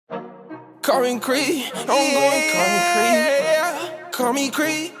Call me Creed, I'm going call me Creed. Call me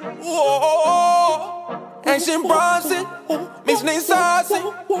Creed. Whoa, Ancient Bronson, mixed name saucy.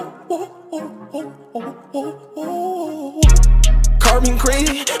 Carbon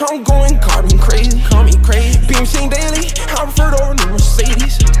crazy, I'm going carbon crazy. Call me crazy. Beam machine daily, I prefer over the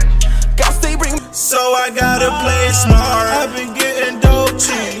Mercedes. Got stay bring. So I gotta play it smart. I've been getting dope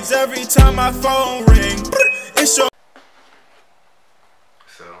cheese every time my phone ring. It's your.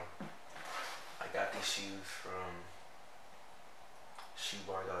 So I got these shoes from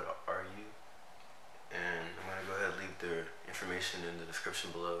shoebar.ru, and I'm gonna go ahead and leave their information in the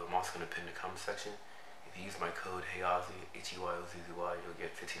description below. I'm also gonna pin the comment section. If you use my code HeyOzzy, HeyOzzy, you'll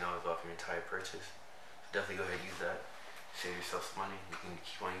get $15 off your entire purchase. So definitely go ahead and use that. Save yourself some money. You can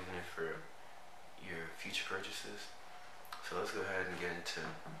keep on using it for your future purchases. So let's go ahead and get into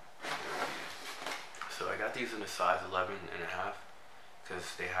the review. So I got these in a size 11.5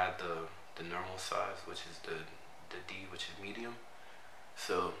 because they had the normal size, which is the D, which is medium.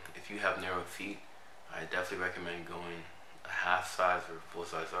 So if you have narrow feet, I definitely recommend going a half size or full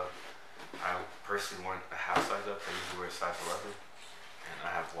size up. I personally want a half size up. I usually wear a size 11, and I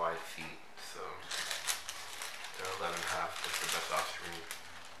have wide feet, so they're 11.5. That's the best option for me.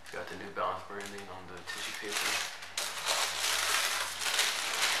 Got the New Balance branding on the tissue paper,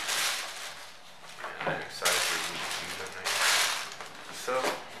 and I'm excited for you to use that night. So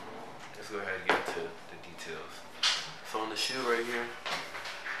let's go ahead and get to the details. So on the shoe right here,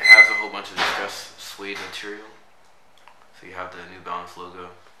 it has a whole bunch of distressed suede material. So you have the New Balance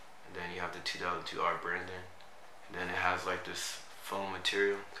logo. And then you have the 2002R branding, and then it has like this foam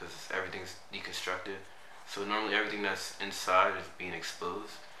material because everything's deconstructed. So normally everything that's inside is being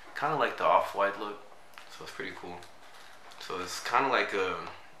exposed, kind of like the off-white look. So it's pretty cool. So it's kind of like a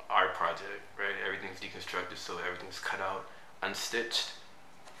art project, right? Everything's deconstructed, so everything's cut out, unstitched.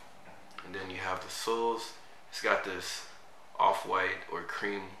 And then you have the soles. It's got this off-white or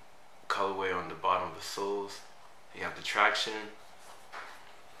cream colorway on the bottom of the soles. You have the traction.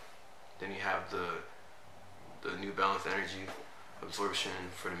 Then you have the New Balance energy absorption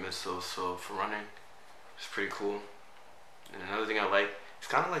for the midsole, so for running, it's pretty cool. And another thing I like, it's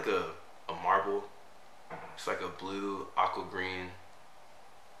kind of like a marble. It's like a blue, aqua green.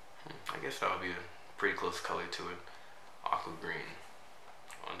 I guess that would be a pretty close color to it. Aqua green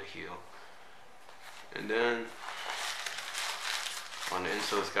on the heel. And then on the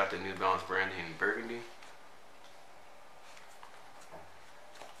insole, it's got the New Balance branding in burgundy.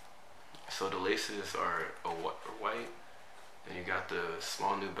 So the laces are white, then you got the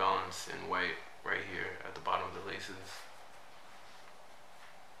small New Balance in white right here at the bottom of the laces.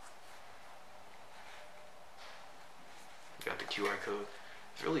 You got the QR code.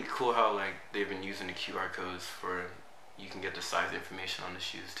 It's really cool how like they've been using the QR codes for, you can get the size information on the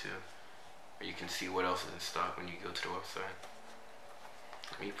shoes too, or you can see what else is in stock when you go to the website.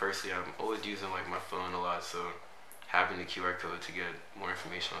 Me personally, I'm always using like my phone a lot, so having the QR code to get more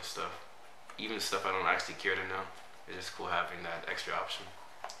information on stuff, even stuff I don't actually care to know, it's just cool having that extra option.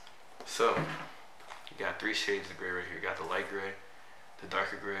 So you got 3 shades of gray right here. You got the light gray, the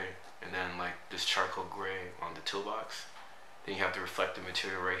darker gray, and then like this charcoal gray on the toe box. Then you have the reflective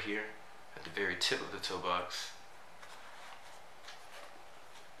material right here at the very tip of the toe box.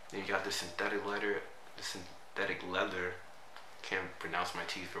 Then you got the synthetic leather. Can't pronounce my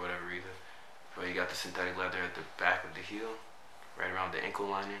teeth for whatever reason. But you got the synthetic leather at the back of the heel, right around the ankle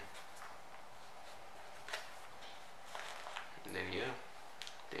lining. And then yeah,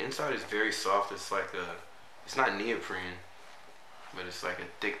 the inside is very soft. It's like it's not neoprene, but it's like a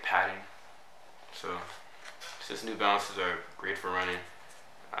thick padding. So since New Balances are great for running,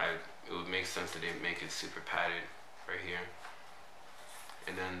 it would make sense that they make it super padded right here.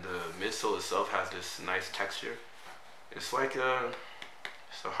 And then the midsole itself has this nice texture. It's like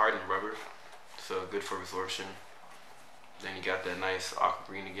it's a hardened rubber, so good for absorption. Then you got that nice aqua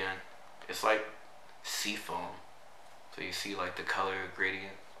green again. It's like sea foam. So you see like the color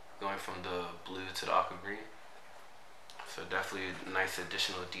gradient going from the blue to the aqua green. So definitely nice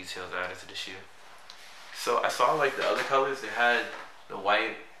additional details added to the shoe. So I saw like the other colors, they had the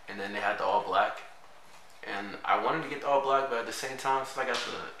white and then they had the all black. And I wanted to get the all black, but at the same time, since I got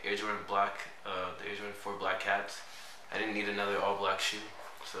the Air Jordan black, the Air Jordan 4 Black Cats, I didn't need another all black shoe.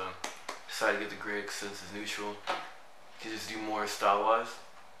 So decided to get the gray since it's neutral. You can just do more style wise.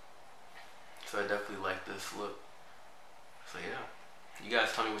 So I definitely like this look. So yeah, you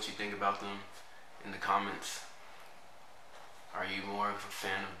guys tell me what you think about them in the comments. Are you more of a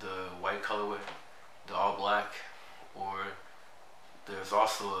fan of the white colorway, the all black, or there's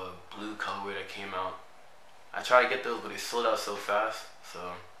also a blue colorway that came out? I tried to get those, but they sold out so fast. So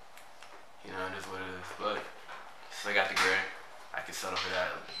You know, it is what it is. But since I got the gray, I can settle for that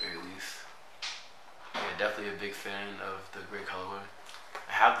at the very least. Yeah, definitely a big fan of the gray colorway.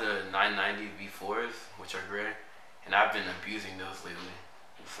 I have the 990 V4s, which are gray, and I've been abusing those lately.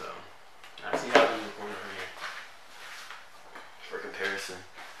 So I actually have them in the corner right here for comparison.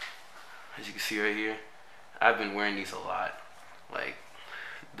 As you can see right here, I've been wearing these a lot. Like,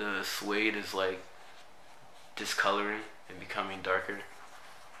 the suede is like discoloring and becoming darker,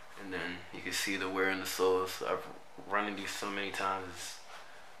 and then you can see the wear in the soles. I've run these so many times.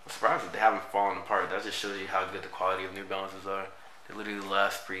 I'm surprised that they haven't fallen apart. That just shows you how good the quality of New Balances are. They literally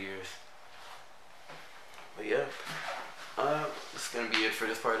last 3 years. But yeah, that's gonna be it for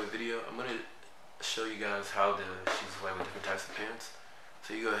this part of the video. I'm gonna show you guys how the shoes play with different types of pants.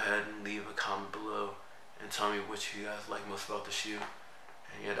 So you go ahead and leave a comment below and tell me which you guys like most about the shoe.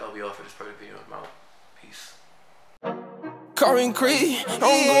 And yeah, that'll be all for this part of the video. I'm out. Peace. Call me Creed, I'm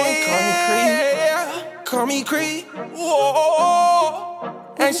going call me Creed. Call me Creed.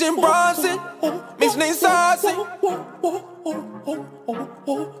 Whoa, Ancient Bronson, mixed name saucy.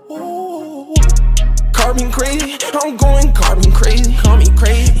 Carbon crazy, I'm going carbon crazy. Call me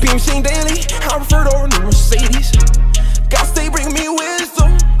crazy. Beam machine daily, I prefer over the Mercedes. God stay bring me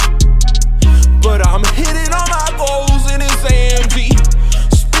wisdom, but I'm hitting all my goals in this AMG.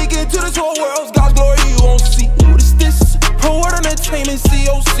 Speaking to this whole world, God's glory you won't see. What is this? Pro Word Entertainment,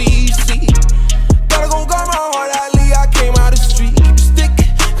 COCC. Gotta go guard my heart, I came out the street. Keep a stick,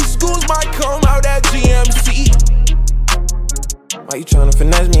 cause schools might come out at GMC. Why you tryna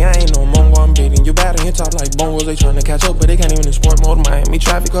finesse me? I ain't no mongo, I'm beating you bad on your top like bongos. They tryna catch up, but they can't even in sport mode. Miami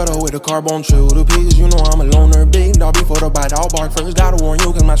traffic cutter with a carbon chill. The pigs, you know I'm a loner. Big dog before the bite, I'll bark first. Gotta warn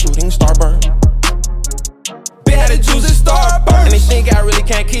you, cause my shooting star burn. They had the juice and start burn. And they think I really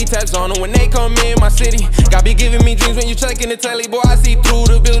can't keep tabs on them when they come in my city. God be giving me dreams when you checking the telly, boy, I see through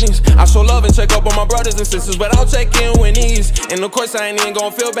the buildings. I show love and check up on my brothers and sisters, but I'll check in when he's. And of course I ain't even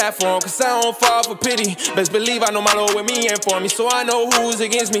gonna feel bad for him, cause I don't fall for pity. Best believe I know my Lord with me and for me, so I know who's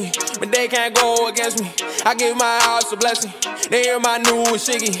against me, but they can't go against me. I give my house a blessing, they hear my new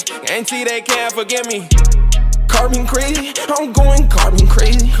shiggy, and see they can't forgive me. Carbon crazy, I'm going carbon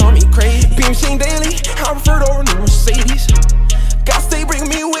crazy. Call me crazy. Beam machine daily, I prefer over the Mercedes. God stay bring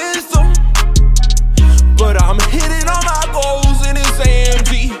me wisdom, but I'm hitting all my goals in this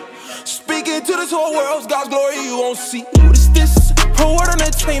AMG. Speaking to this whole world, God's glory you won't see. What is this? Pro Word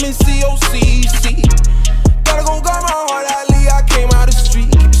Entertainment, COCC. Gotta go guard my heart, I came out the street.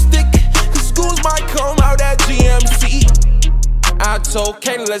 Keep a stick, cause schools might come out at GMC. I told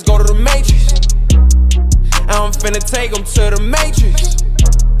Kayla, let's go to the Matrix. I'm finna take them to the Matrix.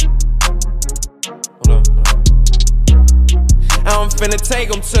 Hold on. I'm finna take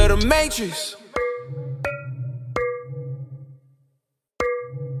them to the Matrix.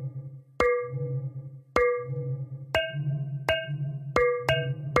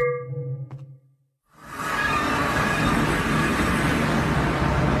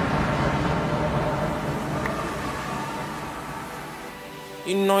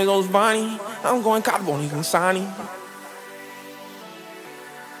 You know he goes Bonnie. I'm going carbon, he's Sonny.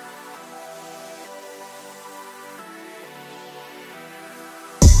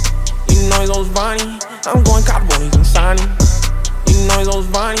 You know he goes Bonnie. I'm going carbon, he's Sonny. You know he goes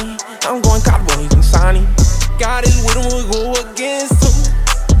Bonnie. I'm going carbon, he's Sonny. God is with him, we go against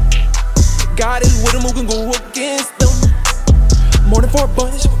him. God is with him, who can go against them. More than 4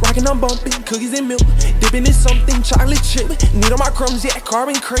 buns, rockin' I'm bumping, cookies and milk, dipping in something, chocolate chip. Need all my crumbs, yeah,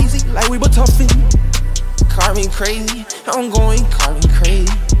 carbon crazy, like we were tuffin'. Carbon crazy, I'm going carbon crazy.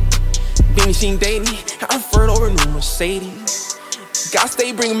 Beam machine daily, I'm preferred over new Mercedes. God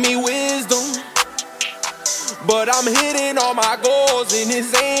stay bringing me wisdom, but I'm hitting all my goals in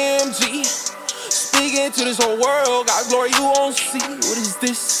this AMG. Speaking to this whole world, God's glory you won't see. What is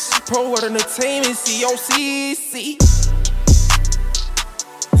this? Pro Word Entertainment, COCC.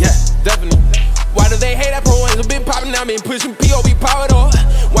 Yeah, definitely. Why do they hate that pro hands? I've been popping, I've been pushing POV powered up.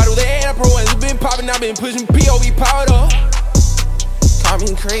 Why do they hate that pro hands? I've been popping, I've been pushing POV powered up. Call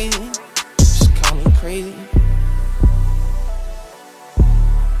me crazy, just call me crazy.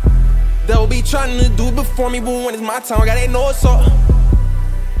 They'll be trying to do it before me, but when it's my time, I gotta know it's all.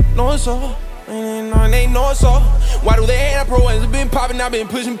 Know it's all. They know it's all. Why do they hate that pro hands? I've been popping, I've been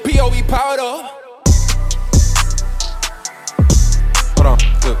pushing POV powered up. Hold on,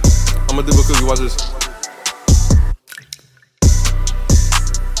 look. I'm gonna dip a cookie, watch this.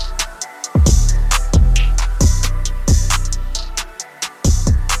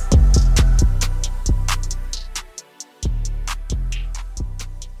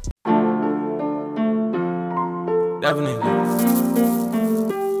 Definitely.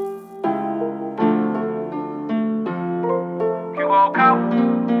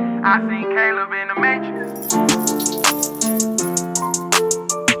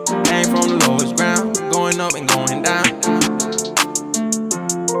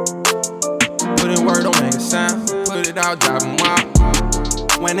 sound, put it out, drive 'em wild.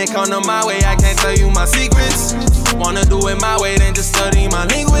 When it come to my way, I can't tell you my secrets. Wanna do it my way, then just study my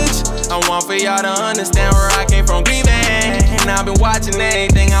language. I want for y'all to understand where I came from grieving. And I've been watching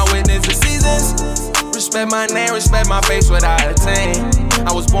everything I witnessed the seasons. Respect my name, respect my face, what I attain.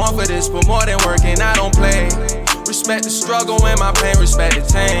 I was born for this, but more than working, I don't play. Respect the struggle and my pain, respect the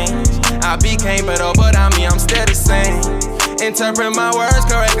change. I became better, but I'm still the same. Interpret my words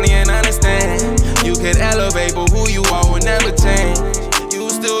correctly and understand. You could elevate, but who you are will never change. You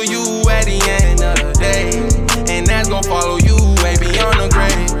still you at the end of the day, and that's gon' follow you way beyond the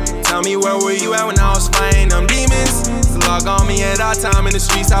grave. Tell me, where were you at when I was fighting them demons? Log on me at our time in the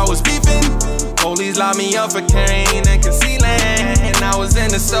streets, I was beefing. Police locked me up for carrying and concealing, and I was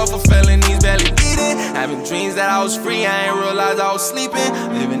in the self-fulfilling, these barely eating. Having dreams that I was free, I ain't realize I was sleeping.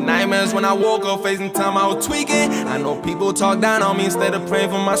 Living nightmares when I woke up, facing time I was tweaking. I know people talk down on me instead of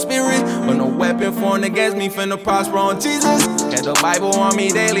praying for my spirit, but no weapon formed against me finna prosper on Jesus. Had the Bible on me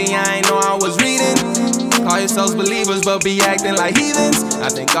daily, I ain't know I was reading. Call yourselves believers, but be acting like heathens. I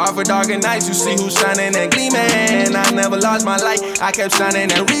thank God for darker nights, you see who's shining and gleaming. I never lost my light, I kept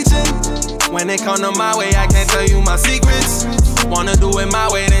shining and reaching. When it come to my way, I can't tell you my secrets. Wanna do it my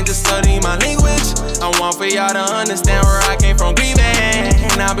way, then just study my language. I want for y'all to understand where I came from grieving.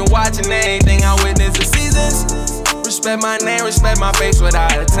 And I've been watching everything I witnessed the seasons. Respect my name, respect my face, what I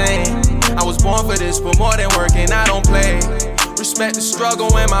attain. I was born for this, but more than working, I don't play. Respect the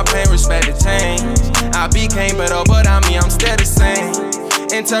struggle and my pain, respect the change. I became better, but I'm still the same.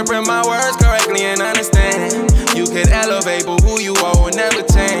 Interpret my words correctly and understand. You could elevate, but who you are will never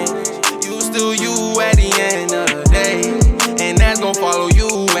change. You still you at the end of the day, and that's gon' follow you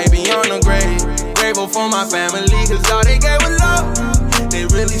way beyond the grave. Grateful for my family, cause all they gave was love. They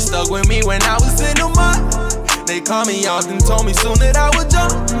really stuck with me when I was in the mud. They called me often, told me soon that I would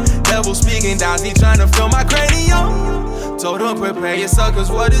jump. Devil speaking down, he tryna fill my cranium. Told them prepare yourself, cause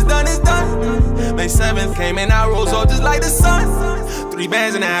what is done is done. May 7th came and I rose up just like the sun. 3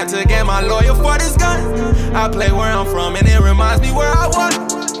 bands and I had to get my lawyer for this gun. I play where I'm from and it reminds me where I was.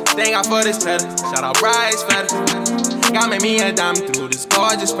 Thank God for this cheddar, shout out Bryce Feather. God made me a diamond through this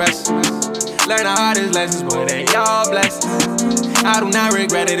gorgeous press. Learn the hardest lessons, but they all blessings. I do not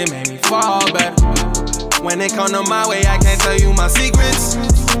regret it, it made me fall better. When it come to my way, I can't tell you my secrets.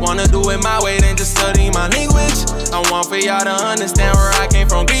 Wanna do it my way, then just study my language. I want for y'all to understand where I came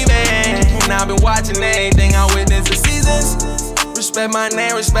from grieving. And I've been watching everything I witnessed the seasons. Respect my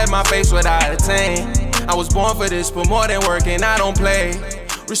name, respect my face, what I attain. I was born for this, but more than working, I don't play.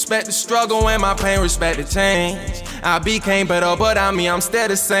 Respect the struggle and my pain, respect the change. I became better, but I'm still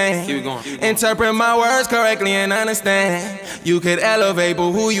the same. Keep going. Interpret my words correctly and understand. You could elevate,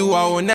 but who you are will never